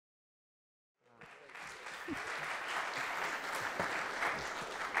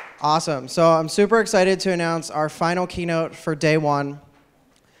Awesome. So I'm super excited to announce our final keynote for day one,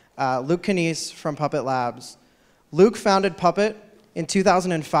 Luke Kanies from Puppet Labs. Luke founded Puppet in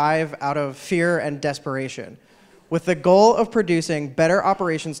 2005 out of fear and desperation, with the goal of producing better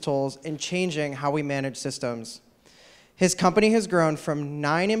operations tools and changing how we manage systems. His company has grown from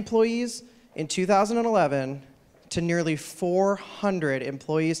 9 employees in 2011 to nearly 400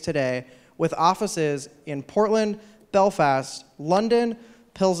 employees today, with offices in Portland, Belfast, London,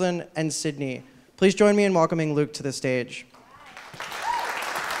 Pilsen, and Sydney. Please join me in welcoming Luke to the stage.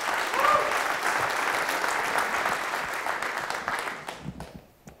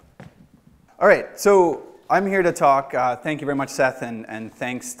 All right, so I'm here to talk. Thank you very much, Seth, and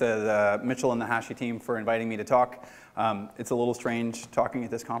thanks to the Mitchell and the Hashi team for inviting me to talk. It's a little strange talking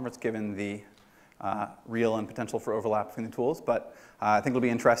at this conference given the real and potential for overlap between the tools, but I think it'll be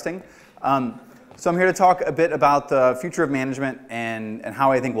interesting. So I'm here to talk a bit about the future of management and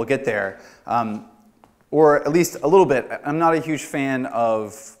how I think we'll get there, or at least a little bit. I'm not a huge fan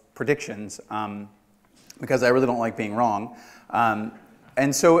of predictions because I really don't like being wrong.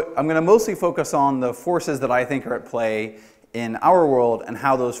 And so I'm going to mostly focus on the forces that I think are at play in our world and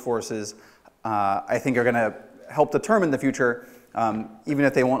how those forces I think are going to help determine the future, even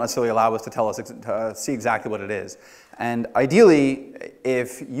if they won't necessarily allow us to see exactly what it is. And ideally,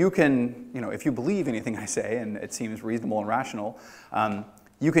 if you can, if you believe anything I say, and it seems reasonable and rational,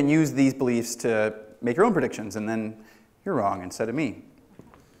 you can use these beliefs to make your own predictions, and then you're wrong instead of me.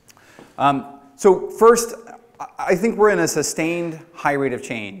 So first, I think we're in a sustained high rate of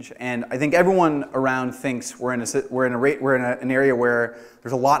change, and I think everyone around thinks we're in an area where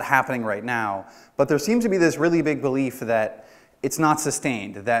there's a lot happening right now. But there seems to be this really big belief that it's not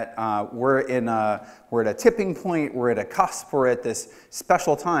sustained, that we're at a tipping point, we're at a cusp, we're at this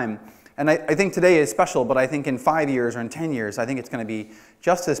special time. And I think today is special, but I think in 5 years or in 10 years, I think it's going to be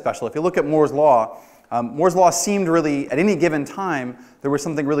just as special. If you look at Moore's Law seemed really, at any given time, there was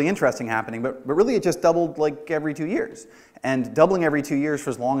something really interesting happening, but really it just doubled like every 2 years. And doubling every 2 years for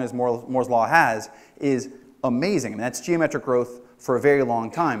as long as Moore's Law has is amazing. I mean, that's geometric growth for a very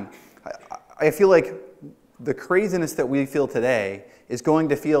long time. I feel like the craziness that we feel today is going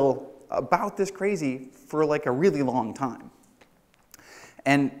to feel about this crazy for like a really long time.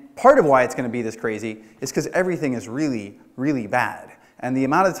 And part of why it's going to be this crazy is because everything is really, really bad. And the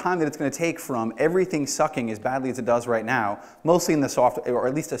amount of time that it's going to take from everything sucking as badly as it does right now, mostly in the software, or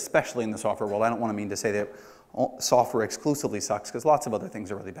at least especially in the software world. I don't want to mean to say that software exclusively sucks, because lots of other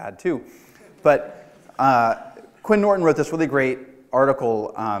things are really bad too. But Quinn Norton wrote this really great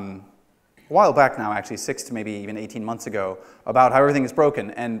article a while back now, actually 6 to maybe even 18 months ago, about how everything is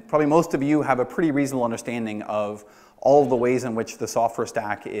broken. And probably most of you have a pretty reasonable understanding of all of the ways in which the software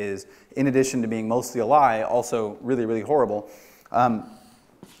stack is, in addition to being mostly a lie, also really, really horrible.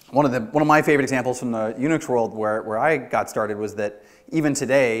 One of my favorite examples from the Unix world where I got started was that even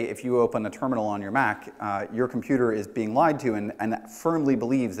today, if you open a terminal on your Mac, your computer is being lied to and firmly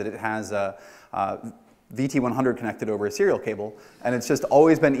believes that it has a VT100 connected over a serial cable, and it's just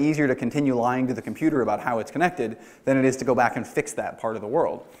always been easier to continue lying to the computer about how it's connected than it is to go back and fix that part of the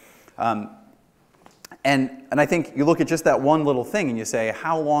world. And I think you look at just that one little thing and you say,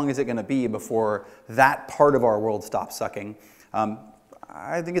 how long is it going to be before that part of our world stops sucking?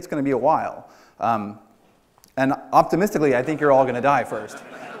 I think it's going to be a while. And optimistically, I think you're all going to die first.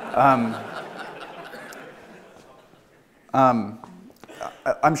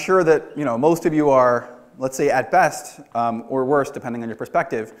 I'm sure that most of you are, let's say at best, or worse, depending on your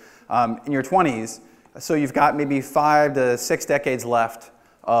perspective, in your 20s. So you've got maybe 5 to 6 decades left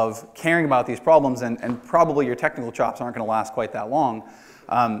of caring about these problems, and probably your technical chops aren't going to last quite that long.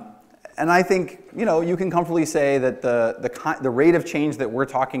 And I think you can comfortably say that the rate of change that we're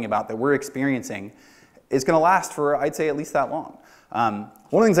talking about, that we're experiencing, is going to last for, I'd say, at least that long. One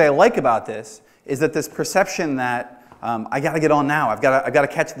of the things I like about this is that this perception that I got to get on now, I've got to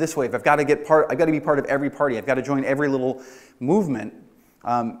catch this wave, I've got to be part of every party, I've got to join every little movement.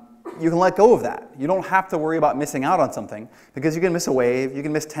 You can let go of that. You don't have to worry about missing out on something, because you can miss a wave, you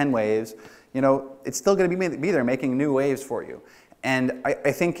can miss 10 waves. It's still going to be there making new waves for you. And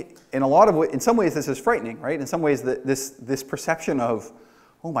I think in some ways this is frightening, right? In some ways this perception of,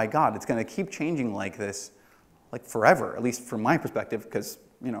 oh my God, it's going to keep changing like this, like forever, at least from my perspective, because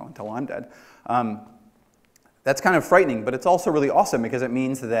until I'm dead. That's kind of frightening, but it's also really awesome because it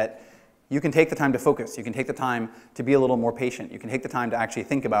means that you can take the time to focus. You can take the time to be a little more patient. You can take the time to actually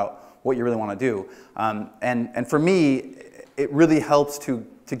think about what you really want to do. And for me, it really helps to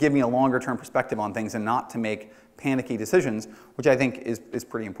give me a longer term perspective on things and not to make panicky decisions, which I think is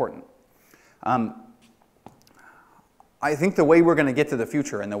pretty important. I think the way we're going to get to the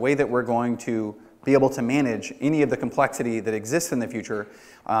future and the way that we're going to be able to manage any of the complexity that exists in the future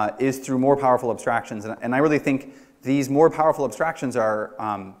is through more powerful abstractions. And I really think these more powerful abstractions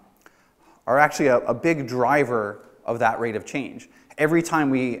are actually a big driver of that rate of change. Every time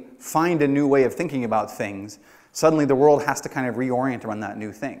we find a new way of thinking about things, suddenly the world has to kind of reorient around that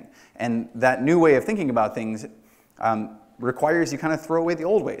new thing. And that new way of thinking about things requires you kind of throw away the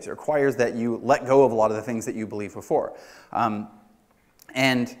old ways. It requires that you let go of a lot of the things that you believed before.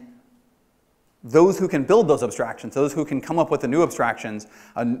 And those who can build those abstractions, those who can come up with the new abstractions,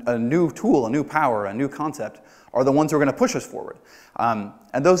 a new tool, a new power, a new concept, are the ones who are going to push us forward.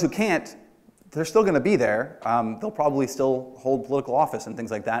 And those who can't, they're still going to be there. They'll probably still hold political office and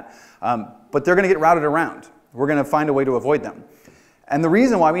things like that. But they're going to get routed around. We're going to find a way to avoid them. And the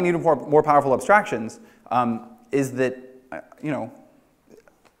reason why we need more powerful abstractions is that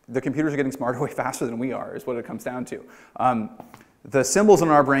the computers are getting smarter way faster than we are, is what it comes down to. The symbols in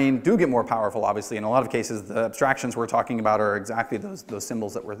our brain do get more powerful, obviously. In a lot of cases, the abstractions we're talking about are exactly those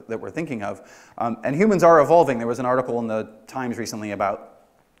symbols that we're thinking of. And humans are evolving. There was an article in the Times recently about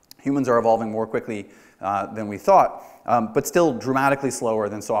humans are evolving more quickly than we thought, but still dramatically slower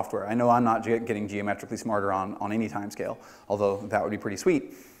than software. I know I'm not getting geometrically smarter on any time scale, although that would be pretty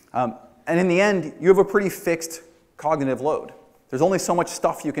sweet. And in the end, you have a pretty fixed cognitive load. There's only so much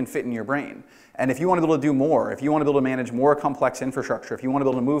stuff you can fit in your brain. And if you want to be able to do more, if you want to be able to manage more complex infrastructure, if you want to be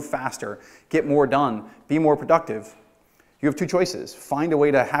able to move faster, get more done, be more productive, you have two choices. Find a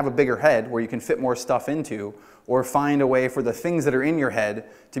way to have a bigger head where you can fit more stuff into, or find a way for the things that are in your head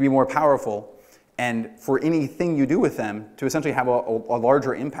to be more powerful, and for anything you do with them to essentially have a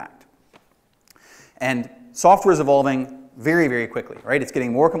larger impact. And software is evolving very, very quickly, right? It's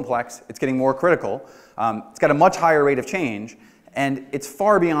getting more complex, it's getting more critical, it's got a much higher rate of change, and it's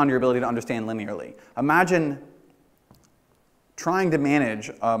far beyond your ability to understand linearly. Imagine trying to manage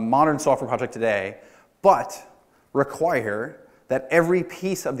a modern software project today, but require that every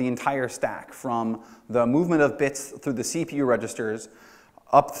piece of the entire stack, from the movement of bits through the CPU registers,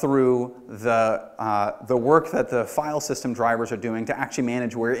 up through the work that the file system drivers are doing to actually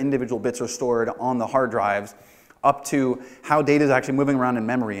manage where individual bits are stored on the hard drives, up to how data is actually moving around in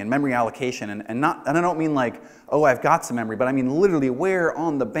memory and memory allocation. And I don't mean like, oh, I've got some memory, but I mean literally where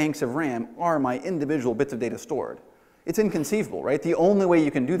on the banks of RAM are my individual bits of data stored. It's inconceivable, right? The only way you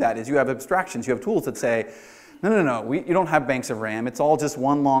can do that is you have abstractions, you have tools that say, no, you don't have banks of RAM. It's all just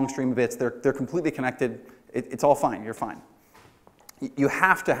one long stream of bits. They're completely connected. It's all fine. You're fine. You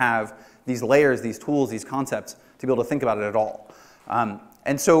have to have these layers, these tools, these concepts to be able to think about it at all.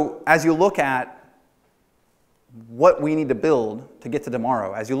 And so as you look at what we need to build to get to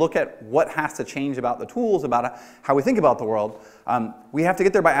tomorrow, as you look at what has to change about the tools, about how we think about the world, we have to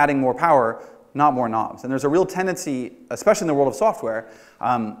get there by adding more power, not more knobs. And there's a real tendency, especially in the world of software,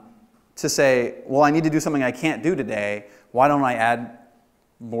 to say, well, I need to do something I can't do today. Why don't I add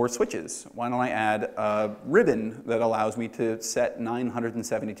more switches? Why don't I add a ribbon that allows me to set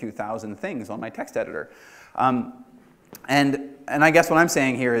 972,000 things on my text editor? And I guess what I'm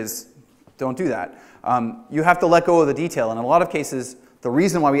saying here is, don't do that. You have to let go of the detail. And in a lot of cases, the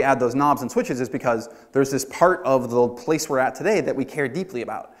reason why we add those knobs and switches is because there's this part of the place we're at today that we care deeply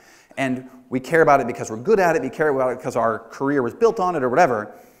about. And we care about it because we're good at it, we care about it because our career was built on it or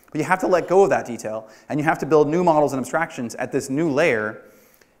whatever. But you have to let go of that detail, and you have to build new models and abstractions at this new layer.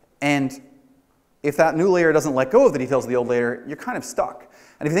 And if that new layer doesn't let go of the details of the old layer, you're kind of stuck.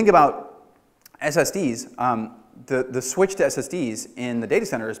 And if you think about SSDs, the switch to SSDs in the data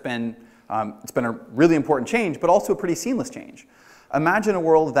center has been, it's been a really important change, but also a pretty seamless change. Imagine a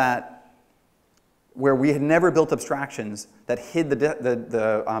world where we had never built abstractions that hid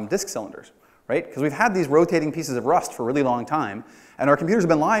the disk cylinders, right? Because we've had these rotating pieces of rust for a really long time, and our computers have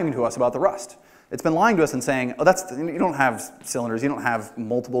been lying to us about the rust. It's been lying to us and saying, oh, you don't have cylinders, you don't have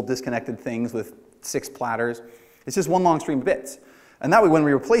multiple disconnected things with 6 platters. It's just one long stream of bits. And that way, when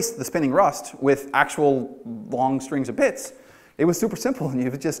we replaced the spinning rust with actual long strings of bits, it was super simple, and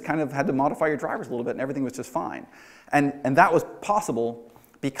you just kind of had to modify your drivers a little bit, and everything was just fine. And that was possible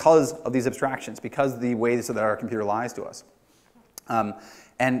because of these abstractions, because of the ways that our computer lies to us.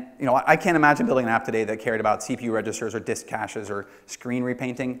 And I can't imagine building an app today that cared about CPU registers or disk caches or screen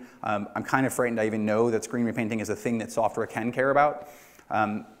repainting. I'm kind of frightened I even know that screen repainting is a thing that software can care about.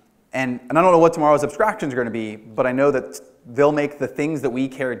 And I don't know what tomorrow's abstractions are going to be, but I know that they'll make the things that we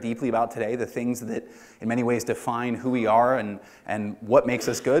care deeply about today, the things that in many ways define who we are and what makes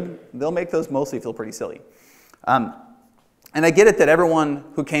us good, they'll make those mostly feel pretty silly. And I get it that everyone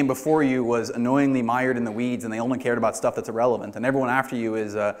who came before you was annoyingly mired in the weeds and they only cared about stuff that's irrelevant, and everyone after you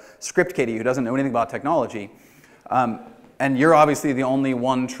is a script kiddie who doesn't know anything about technology. And you're obviously the only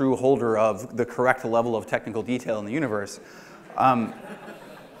one true holder of the correct level of technical detail in the universe.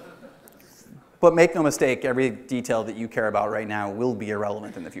 But make no mistake, every detail that you care about right now will be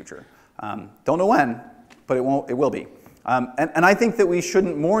irrelevant in the future. Don't know when, but it will be. And I think that we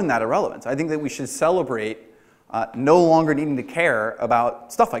shouldn't mourn that irrelevance. I think that we should celebrate no longer needing to care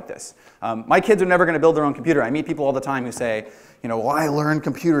about stuff like this. My kids are never going to build their own computer. I meet people all the time who say, well, I learned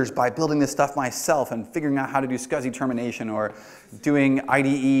computers by building this stuff myself and figuring out how to do SCSI termination or doing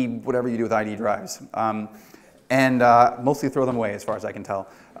IDE, whatever you do with IDE drives. And mostly throw them away as far as I can tell.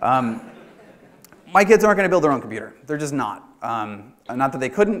 My kids aren't going to build their own computer. They're just not. Not that they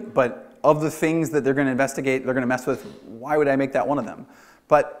couldn't, but of the things that they're going to investigate, they're going to mess with, why would I make that one of them?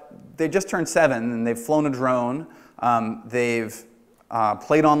 But they just turned 7 and they've flown a drone. They've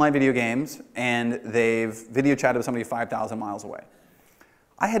played online video games, and they've video chatted with somebody 5,000 miles away.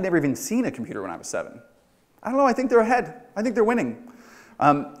 I had never even seen a computer when I was 7. I don't know, I think they're ahead. I think they're winning.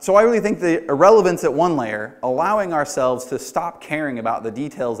 So I really think the irrelevance at one layer, allowing ourselves to stop caring about the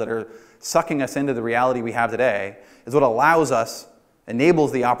details that are sucking us into the reality we have today, is what allows us,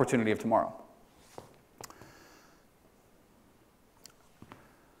 enables the opportunity of tomorrow.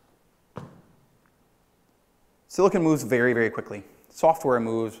 Silicon moves very, very quickly. Software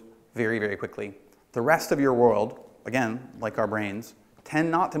moves very, very quickly. The rest of your world, again, like our brains,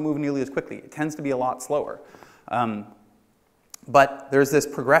 tend not to move nearly as quickly. It tends to be a lot slower. But there's this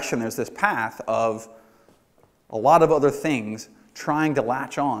progression, there's this path of a lot of other things trying to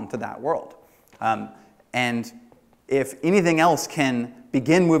latch on to that world. And if anything else can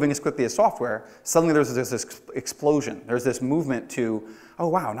begin moving as quickly as software, suddenly there's this explosion. There's this movement to, oh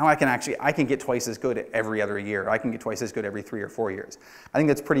wow, now I can get twice as good every other year. I can get twice as good every 3 or 4 years. I think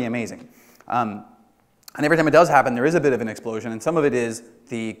that's pretty amazing. And every time it does happen, there is a bit of an explosion, and some of it is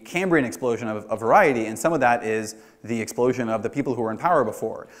the Cambrian explosion of variety, and some of that is the explosion of the people who were in power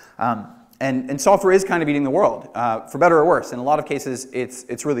before. And software is kind of eating the world, for better or worse. In a lot of cases,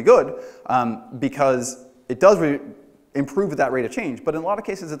 it's really good because it does improve at that rate of change. But in a lot of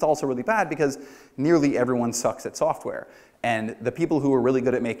cases, it's also really bad because nearly everyone sucks at software. And the people who are really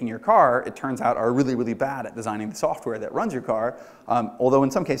good at making your car, it turns out, are really, really bad at designing the software that runs your car. Although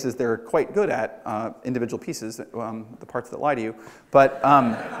in some cases, they're quite good at individual pieces, the parts that lie to you. But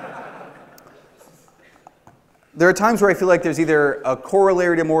there are times where I feel like there's either a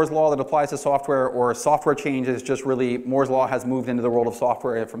corollary to Moore's law that applies to software, or software change is just really Moore's law has moved into the world of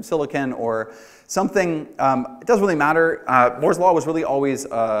software from silicon, or something. It doesn't really matter. Moore's law was really always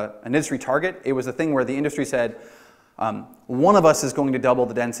an industry target. It was a thing where the industry said, one of us is going to double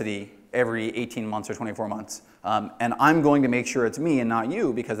the density every 18 months or 24 months, and I'm going to make sure it's me and not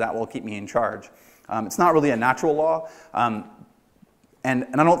you because that will keep me in charge. It's not really a natural law. And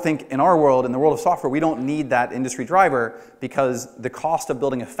I don't think in our world, in the world of software, we don't need that industry driver because the cost of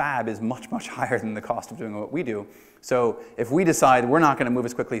building a fab is much, much higher than the cost of doing what we do. So if we decide we're not going to move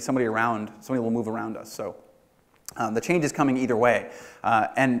as quickly, somebody will move around us. So the change is coming either way.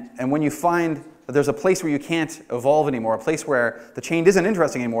 And when you find that there's a place where you can't evolve anymore, a place where the change isn't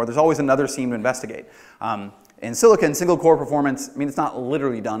interesting anymore, there's always another seam to investigate. In silicon, single core performance, I mean, it's not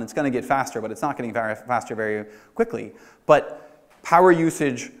literally done. It's going to get faster, but it's not getting faster very quickly. But power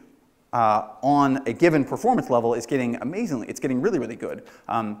usage on a given performance level is getting amazingly, it's getting really, really good.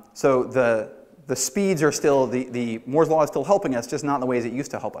 So the speeds are still, the Moore's law is still helping us, just not in the ways it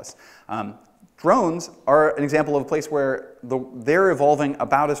used to help us. Drones are an example of a place where they're evolving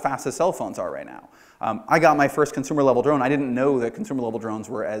about as fast as cell phones are right now. I got my first consumer level drone. I didn't know that consumer level drones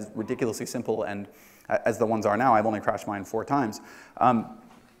were as ridiculously simple and as the ones are now. I've only crashed mine 4 times.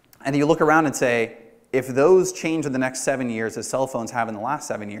 And you look around and say, if those change in the next 7 years as cell phones have in the last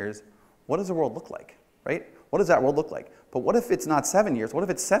 7 years, what does the world look like, right? What does that world look like? But what if it's not 7 years? What if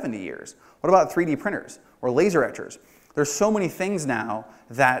it's 70 years? What about 3D printers or laser etchers? There's so many things now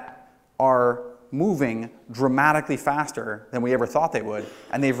that are moving dramatically faster than we ever thought they would.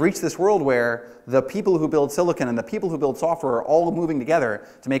 And they've reached this world where the people who build silicon and the people who build software are all moving together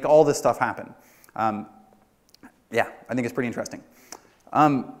to make all this stuff happen. Yeah, I think it's pretty interesting.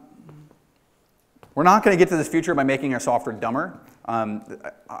 We're not going to get to this future by making our software dumber.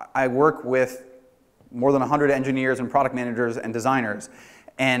 I work with more than 100 engineers and product managers and designers.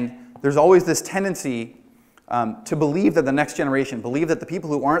 And there's always this tendency to believe that the next generation, believe that the people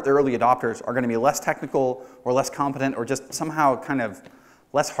who aren't the early adopters are going to be less technical or less competent or just somehow kind of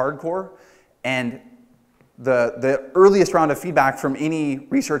less hardcore. And the earliest round of feedback from any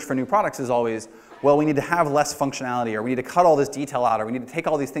research for new products is always, well, we need to have less functionality, or we need to cut all this detail out, or we need to take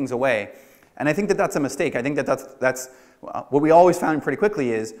all these things away. And I think that that's a mistake. I think that that's what we always found pretty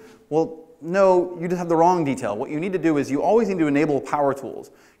quickly is, well, no, you just have the wrong detail. What you need to do is you always need to enable power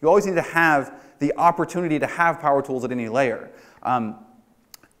tools. You always need to have the opportunity to have power tools at any layer.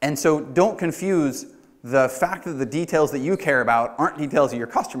 And so don't confuse the fact that the details that you care about aren't details that your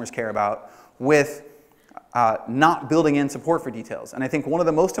customers care about with not building in support for details. And I think one of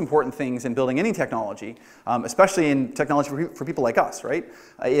the most important things in building any technology, especially in technology for people like us, right,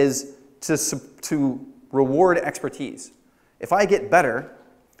 is to reward expertise. If I get better,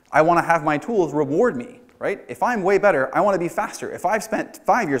 I want to have my tools reward me, right? If I'm way better, I want to be faster. If I've spent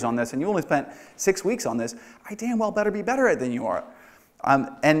 5 years on this and you only spent 6 weeks on this, I damn well better be better at it than you are.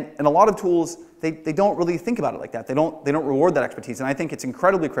 And a lot of tools, they don't really think about it like that. They don't reward that expertise. And I think it's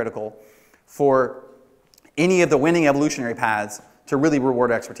incredibly critical for any of the winning evolutionary paths to really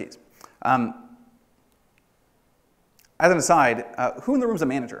reward expertise. As an aside, who in the room is a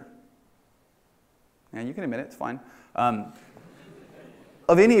manager? Yeah, you can admit it, it's fine.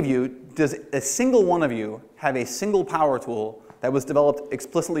 Of any of you, does a single one of you have a single power tool that was developed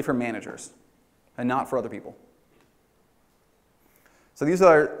explicitly for managers and not for other people? So these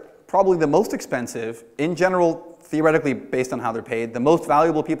are probably the most expensive, in general, theoretically based on how they're paid, the most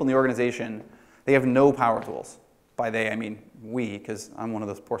valuable people in the organization. They have no power tools. By they, I mean we, because I'm one of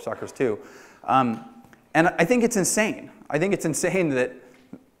those poor suckers too. And I think it's insane. I think it's insane that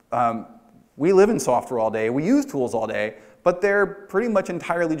we live in software all day, we use tools all day, but they're pretty much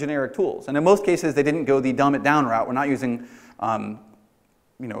entirely generic tools. And in most cases, they didn't go the dumb it down route. We're not using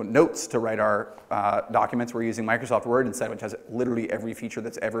notes to write our documents. We're using Microsoft Word instead, which has literally every feature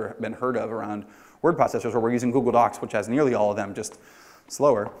that's ever been heard of around word processors, or we're using Google Docs, which has nearly all of them, just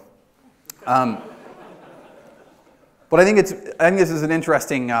slower. But I think this is an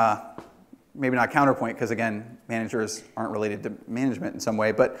interesting, maybe not counterpoint, because again, managers aren't related to management in some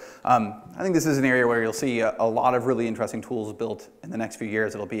way, but I think this is an area where you'll see a lot of really interesting tools built in the next few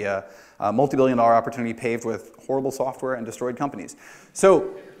years. It'll be a multi-billion-dollar opportunity paved with horrible software and destroyed companies.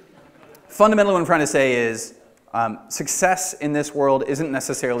 So fundamentally what I'm trying to say is success in this world isn't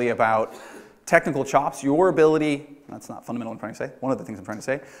necessarily about technical chops. Your ability, that's not fundamental what I'm trying to say, one of the things I'm trying to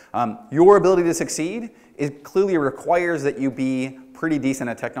say, your ability to succeed clearly requires that you be pretty decent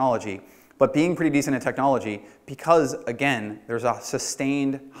at technology. But being pretty decent at technology, because again, there's a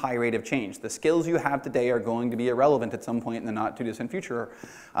sustained high rate of change. The skills you have today are going to be irrelevant at some point in the not too distant future.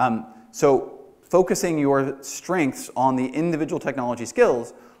 So focusing your strengths on the individual technology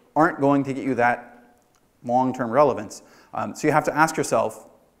skills aren't going to get you that long-term relevance. So you have to ask yourself,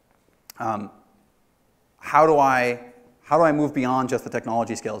 how do I move beyond just the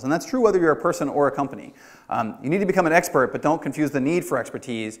technology skills? And that's true whether you're a person or a company. You need to become an expert, but don't confuse the need for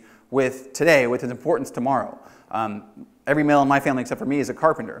expertise with today, with its importance tomorrow. Every male in my family except for me is a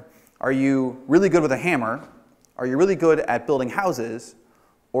carpenter. Are you really good with a hammer? Are you really good at building houses?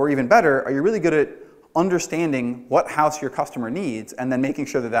 Or even better, are you really good at understanding what house your customer needs and then making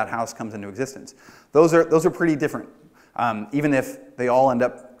sure that that house comes into existence? Those are pretty different, even if they all end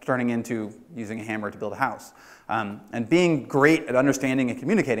up turning into using a hammer to build a house. And being great at understanding and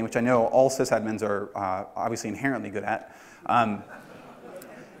communicating, which I know all sysadmins are obviously inherently good at,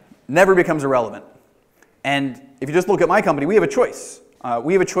 never becomes irrelevant. And if you just look at my company, we have a choice.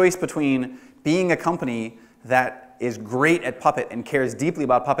 We have a choice between being a company that is great at Puppet and cares deeply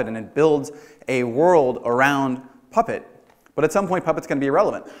about Puppet and it builds a world around Puppet, but at some point Puppet's going to be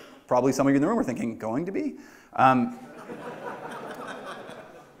irrelevant. Probably some of you in the room are thinking, going to be?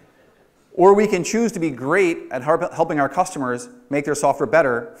 Or we can choose to be great at helping our customers make their software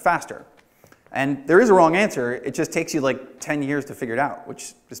better, faster. And there is a wrong answer. It just takes you like 10 years to figure it out,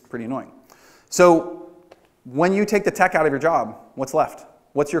 which is pretty annoying. So when you take the tech out of your job, what's left?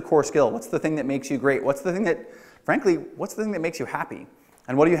 What's your core skill? What's the thing that makes you great? What's the thing that, frankly, what's the thing that makes you happy?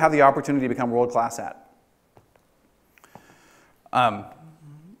 And what do you have the opportunity to become world-class at?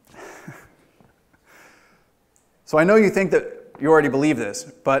 So I know you think that you already believe this,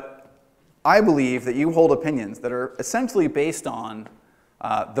 but I believe that you hold opinions that are essentially based on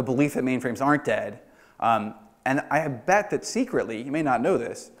the belief that mainframes aren't dead. And I bet that secretly, you may not know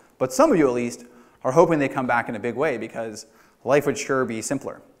this, but some of you at least are hoping they come back in a big way because life would sure be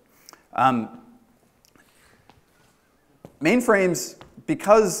simpler. Mainframes,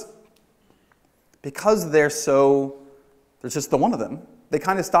 because there's just the one of them, they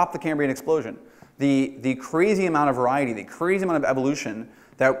kind of stop the Cambrian explosion. The crazy amount of variety, the crazy amount of evolution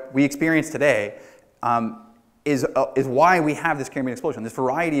that we experience today is why we have this Cambrian explosion. This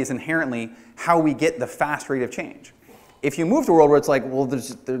variety is inherently how we get the fast rate of change. If you move to a world where it's like, well,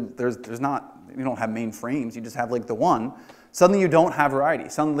 there's not, you don't have mainframes, you just have like the one, suddenly you don't have variety.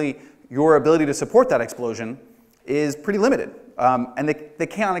 Suddenly your ability to support that explosion is pretty limited. and they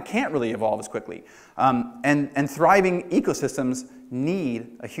can't really evolve as quickly. And thriving ecosystems need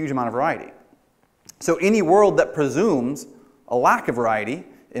a huge amount of variety. So any world that presumes a lack of variety,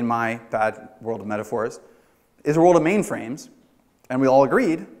 in my bad world of metaphors, is a world of mainframes, and we all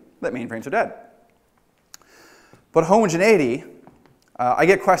agreed that mainframes are dead. But homogeneity, I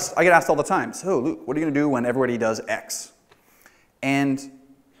get asked all the time, so Luke, what are you going to do when everybody does X? And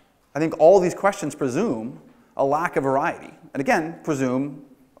I think all these questions presume a lack of variety. And again, presume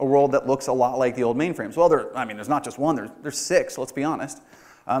a world that looks a lot like the old mainframes. Well, there's not just one, there's 6, let's be honest.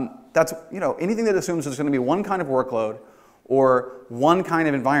 That's, anything that assumes there's going to be one kind of workload or one kind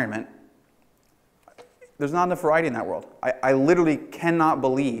of environment, there's not enough variety in that world. I literally cannot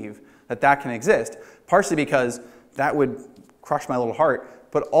believe that that can exist, partially because that would crush my little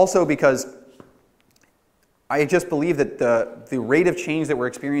heart, but also because I just believe that the rate of change that we're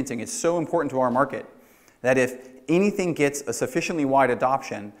experiencing is so important to our market that if anything gets a sufficiently wide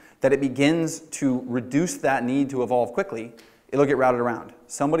adoption that it begins to reduce that need to evolve quickly, it'll get routed around.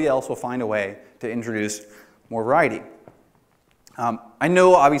 Somebody else will find a way to introduce more variety. I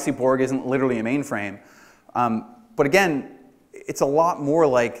know obviously Borg isn't literally a mainframe, but again, it's a lot more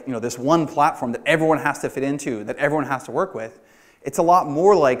like this one platform that everyone has to fit into, that everyone has to work with. It's a lot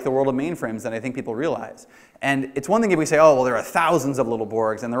more like the world of mainframes than I think people realize. And it's one thing if we say, oh, well, there are thousands of little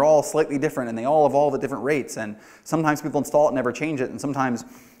Borgs, and they're all slightly different, and they all evolve at different rates, and sometimes people install it and never change it, and sometimes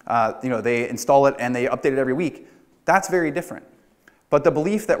they install it and they update it every week. That's very different. But the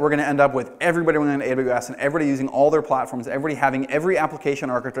belief that we're going to end up with everybody running on AWS and everybody using all their platforms, everybody having every application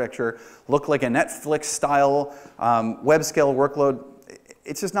architecture look like a Netflix-style web-scale workload,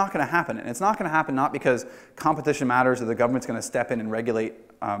 it's just not going to happen. And it's not going to happen not because competition matters or the government's going to step in and regulate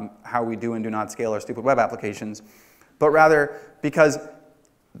how we do and do not scale our stupid web applications, but rather because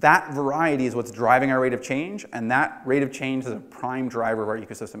that variety is what's driving our rate of change, and that rate of change is a prime driver of our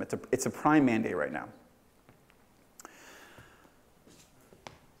ecosystem. It's a prime mandate right now.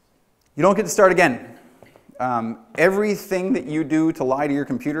 You don't get to start again. Everything that you do to lie to your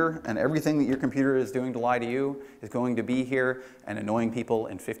computer and everything that your computer is doing to lie to you is going to be here and annoying people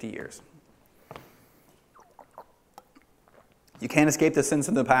in 50 years. You can't escape the sins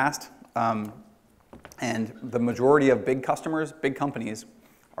of the past. And the majority of big customers, big companies,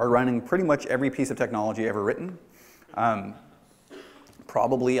 are running pretty much every piece of technology ever written,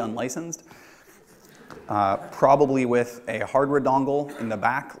 probably unlicensed. Probably with a hardware dongle in the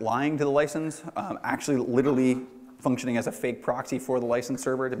back lying to the license, actually literally functioning as a fake proxy for the license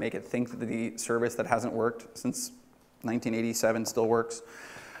server to make it think that the service that hasn't worked since 1987 still works.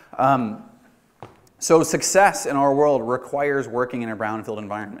 So success in our world requires working in a brownfield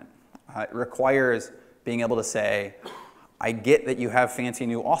environment. It requires being able to say, I get that you have fancy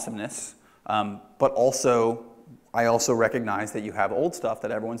new awesomeness, but also I also recognize that you have old stuff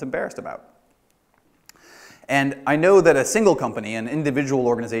that everyone's embarrassed about. And I know that a single company, an individual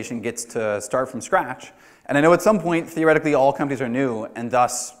organization, gets to start from scratch. And I know at some point, theoretically, all companies are new, and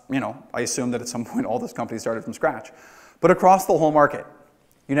thus, I assume that at some point all those companies started from scratch. But across the whole market,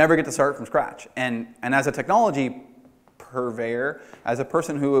 you never get to start from scratch. And as a technology purveyor, as a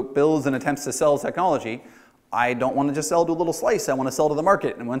person who builds and attempts to sell technology, I don't want to just sell to a little slice. I want to sell to the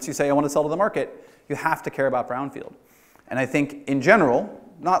market. And once you say I want to sell to the market, you have to care about brownfield. And I think in general,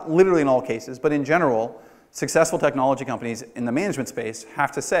 not literally in all cases, but in general, successful technology companies in the management space have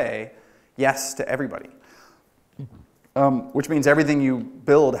to say yes to everybody. Which means everything you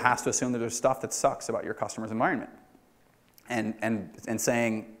build has to assume that there's stuff that sucks about your customer's environment. And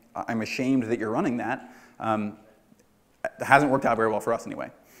saying, I'm ashamed that you're running that, hasn't worked out very well for us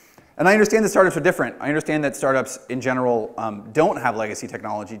anyway. And I understand that startups are different. I understand that startups in general don't have legacy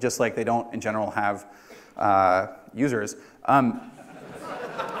technology, just like they don't in general have users.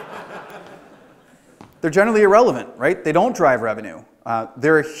 They're generally irrelevant, right? They don't drive revenue.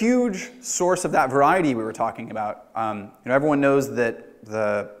 They're a huge source of that variety we were talking about. Everyone knows that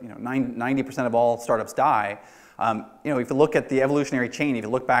 90% of all startups die. If you look at the evolutionary chain, if you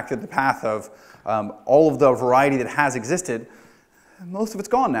look back to the path of all of the variety that has existed, most of it's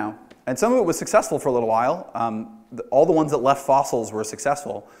gone now. And some of it was successful for a little while. All the ones that left fossils were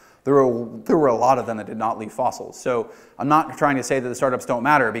successful. There were a lot of them that did not leave fossils. So I'm not trying to say that the startups don't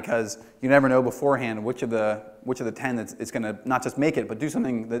matter, because you never know beforehand which of the 10 that's going to not just make it, but do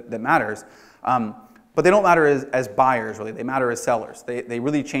something that matters. But they don't matter as buyers, really. They matter as sellers. They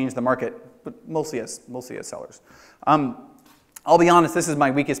really change the market, but mostly as sellers. I'll be honest, this is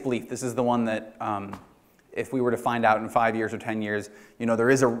my weakest belief. This is the one that if we were to find out in 5 years or 10 years, there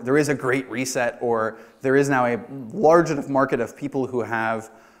is a great reset, or there is now a large enough market of people who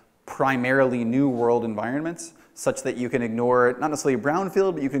have primarily new world environments such that you can ignore, not necessarily a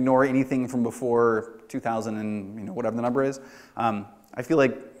brownfield, but you can ignore anything from before 2000 and whatever the number is. I feel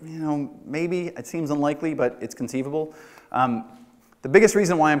like, maybe it seems unlikely, but it's conceivable. The biggest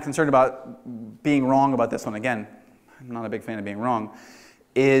reason why I'm concerned about being wrong about this one, again, I'm not a big fan of being wrong,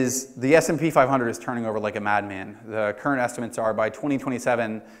 is the S&P 500 is turning over like a madman. The current estimates are by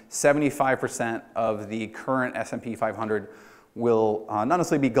 2027, 75% of the current S&P 500 will not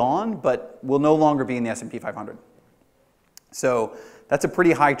necessarily be gone, but will no longer be in the S&P 500. So that's a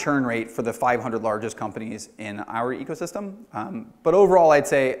pretty high churn rate for the 500 largest companies in our ecosystem. But overall, I'd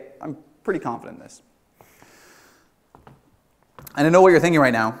say I'm pretty confident in this. And I know what you're thinking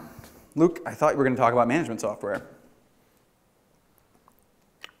right now. Luke, I thought we were going to talk about management software.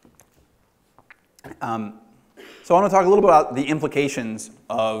 So I want to talk a little bit about the implications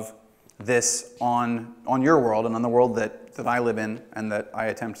of this on your world and on the world that I live in and that I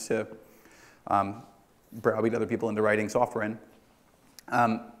attempt to browbeat other people into writing software in.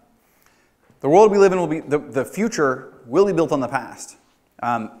 The world we live in will be, the future will be built on the past.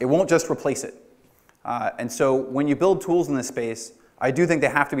 It won't just replace it. And so when you build tools in this space, I do think they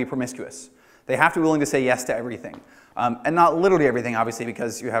have to be promiscuous. They have to be willing to say yes to everything. And not literally everything, obviously,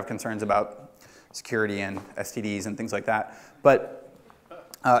 because you have concerns about security and STDs and things like that. But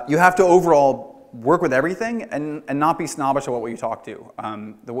you have to overall work with everything and not be snobbish about what you talk to.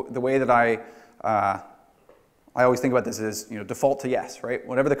 The way that I always think about this is, default to yes, right?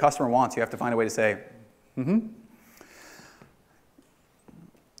 Whatever the customer wants, you have to find a way to say, mm-hmm.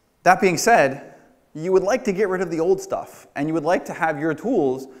 That being said, you would like to get rid of the old stuff, and you would like to have your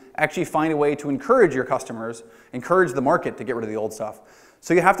tools actually find a way to encourage your customers, encourage the market to get rid of the old stuff.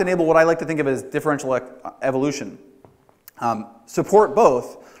 So you have to enable what I like to think of as differential evolution. Support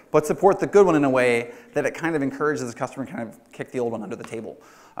both, but support the good one in a way that it kind of encourages the customer to kind of kick the old one under the table.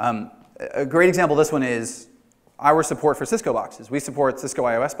 A great example of this one is our support for Cisco boxes. We support Cisco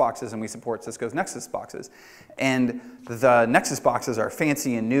iOS boxes and we support Cisco's Nexus boxes. And the Nexus boxes are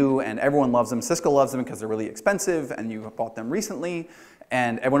fancy and new and everyone loves them. Cisco loves them because they're really expensive and you bought them recently.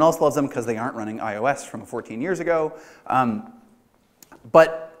 And everyone else loves them because they aren't running iOS from 14 years ago.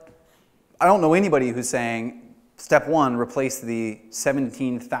 But I don't know anybody who's saying, step one, replace the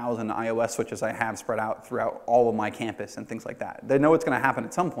 17,000 iOS switches I have spread out throughout all of my campus and things like that. They know it's going to happen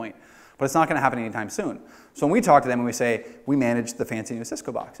at some point, but it's not going to happen anytime soon. So when we talk to them and we say, we manage the fancy new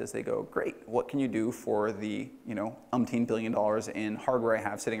Cisco boxes, they go, great, what can you do for the umpteen $1 billion in hardware I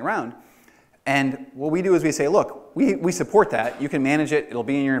have sitting around? And what we do is we say, look, we support that. You can manage it. It'll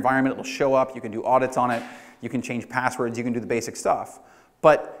be in your environment. It'll show up. You can do audits on it. You can change passwords. You can do the basic stuff.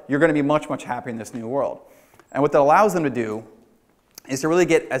 But you're going to be much, much happier in this new world. And what that allows them to do is to really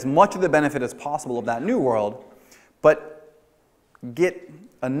get as much of the benefit as possible of that new world, but get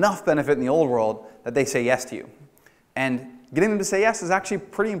enough benefit in the old world that they say yes to you. And getting them to say yes is actually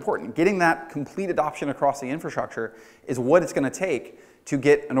pretty important. Getting that complete adoption across the infrastructure is what it's going to take to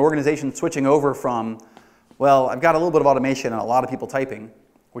get an organization switching over from, well, I've got a little bit of automation and a lot of people typing,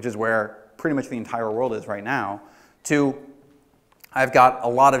 which is where pretty much the entire world is right now, to I've got a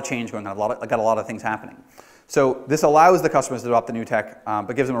lot of change going on. I've got a lot of things happening. So this allows the customers to adopt the new tech,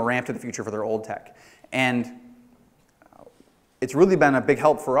 but gives them a ramp to the future for their old tech. And it's really been a big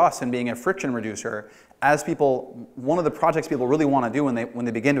help for us in being a friction reducer. As people, one of the projects people really want to do when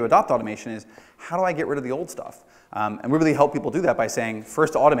they begin to adopt automation is, how do I get rid of the old stuff? And we really help people do that by saying,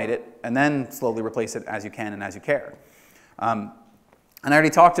 first automate it, and then slowly replace it as you can and as you care. And I already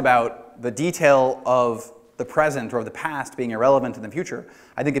talked about the detail of the present or the past being irrelevant in the future.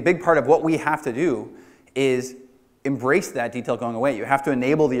 I think a big part of what we have to do is embrace that detail going away. You have to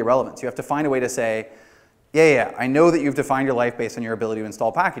enable the irrelevance. You have to find a way to say, yeah, I know that you've defined your life based on your ability to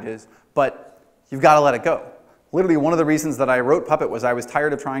install packages, but you've got to let it go. Literally, one of the reasons that I wrote Puppet was I was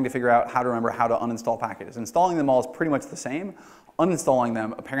tired of trying to figure out how to remember how to uninstall packages. Installing them all is pretty much the same. Uninstalling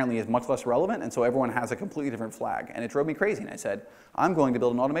them apparently is much less relevant, and so everyone has a completely different flag. And it drove me crazy, and I said, I'm going to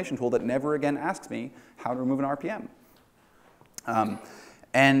build an automation tool that never again asks me how to remove an RPM.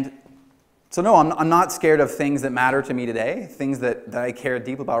 And so no, I'm not scared of things that matter to me today, things that I care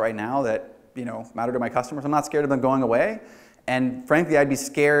deep about right now that matter to my customers. I'm not scared of them going away. And frankly, I'd be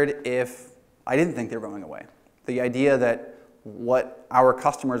scared if I didn't think they were going away. The idea that what our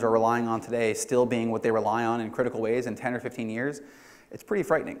customers are relying on today still being what they rely on in critical ways in 10 or 15 years, it's pretty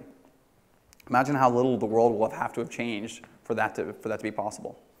frightening. Imagine how little the world will have to have changed for that to be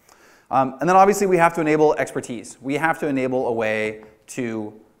possible. And then obviously we have to enable expertise. We have to enable a way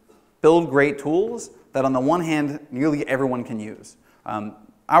to build great tools that on the one hand, nearly everyone can use.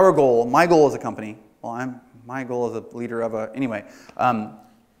 Our goal, my goal as a company, well, my goal as a leader of a, anyway,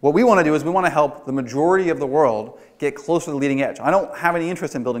 What we want to do is we want to help the majority of the world get closer to the leading edge. I don't have any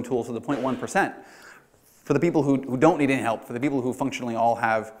interest in building tools for the 0.1%. For the people who don't need any help, for the people who functionally all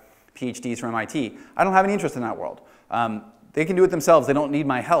have PhDs from MIT, I don't have any interest in that world. They can do it themselves. They don't need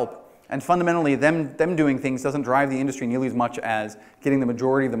my help. And fundamentally, them doing things doesn't drive the industry nearly as much as getting the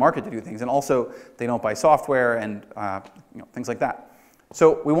majority of the market to do things. And also, they don't buy software and things like that.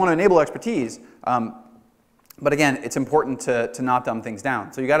 So we want to enable expertise. But again, it's important to not dumb things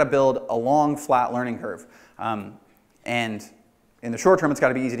down. So you got to build a long, flat learning curve. And in the short term, it's got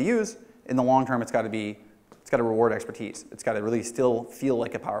to be easy to use. In the long term, it's got to reward expertise. It's got to really still feel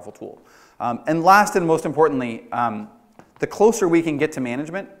like a powerful tool. And last and most importantly, the closer we can get to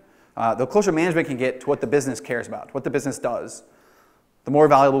management, the closer management can get to what the business cares about, what the business does, the more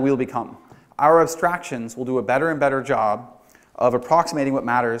valuable we'll become. Our abstractions will do a better and better job of approximating what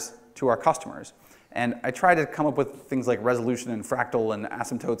matters to our customers. And I try to come up with things like resolution and fractal and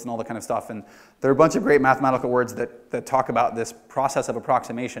asymptotes and all that kind of stuff. And there are a bunch of great mathematical words that talk about this process of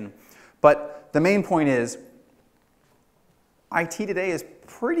approximation. But the main point is, IT today is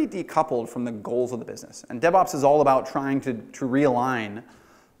pretty decoupled from the goals of the business. And DevOps is all about trying to realign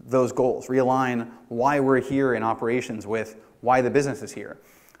those goals, realign why we're here in operations with why the business is here.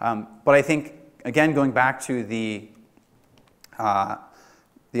 But I think, again, going back to the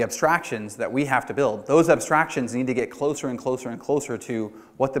abstractions that we have to build, those abstractions need to get closer and closer and closer to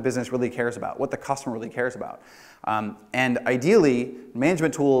what the business really cares about, what the customer really cares about. And ideally,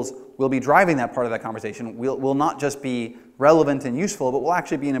 management tools will be driving that part of that conversation, will not just be relevant and useful, but will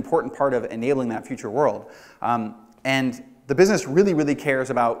actually be an important part of enabling that future world. And the business really, really cares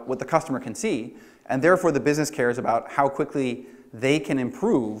about what the customer can see, and therefore the business cares about how quickly they can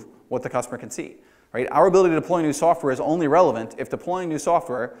improve what the customer can see. Right? Our ability to deploy new software is only relevant if deploying new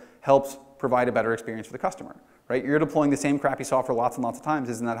software helps provide a better experience for the customer. Right? You're deploying the same crappy software lots and lots of times.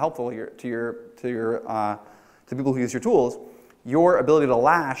 Isn't that helpful to people who use your tools? Your ability to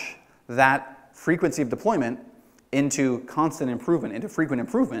lash that frequency of deployment into constant improvement, into frequent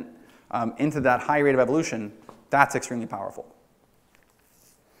improvement, into that high rate of evolution, that's extremely powerful.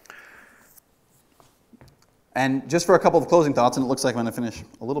 And just for a couple of closing thoughts, and it looks like I'm going to finish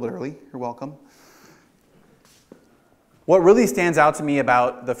a little bit early. You're welcome. What really stands out to me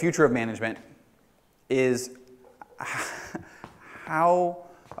about the future of management is how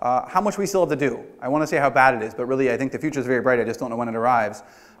much we still have to do. I want to say how bad it is, but really I think the future is very bright. I just don't know when it arrives.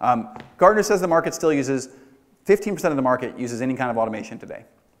 Gartner says the market still uses, 15% of the market uses any kind of automation today.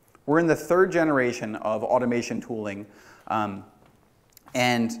 We're in the third generation of automation tooling,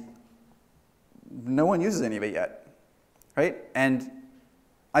 and no one uses any of it yet, right? And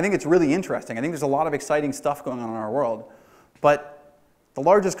I think it's really interesting. I think there's a lot of exciting stuff going on in our world, but the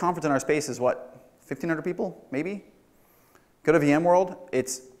largest conference in our space is what, 1,500 people, maybe? Go to VMworld,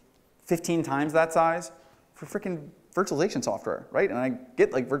 it's 15 times that size for freaking virtualization software, right? And I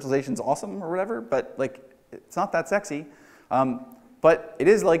get like virtualization's awesome or whatever, but like it's not that sexy. But it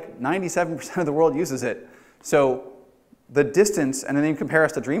is like 97% of the world uses it. So the distance, and then you compare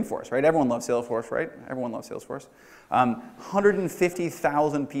us to Dreamforce, right? Everyone loves Salesforce, right? Everyone loves Salesforce.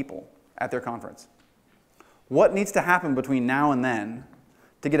 150,000 people at their conference. What needs to happen between now and then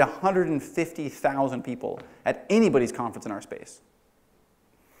to get 150,000 people at anybody's conference in our space?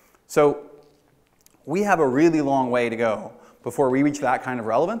 So we have a really long way to go before we reach that kind of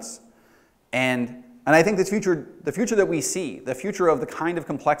relevance. And I think the future that we see, the future of the kind of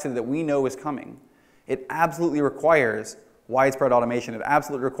complexity that we know is coming, it absolutely requires widespread automation. It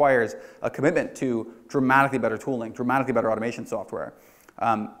absolutely requires a commitment to dramatically better tooling, dramatically better automation software.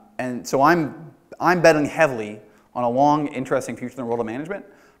 And so I'm betting heavily on a long, interesting future in the world of management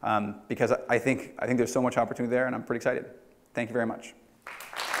because I think there's so much opportunity there, and I'm pretty excited. Thank you very much.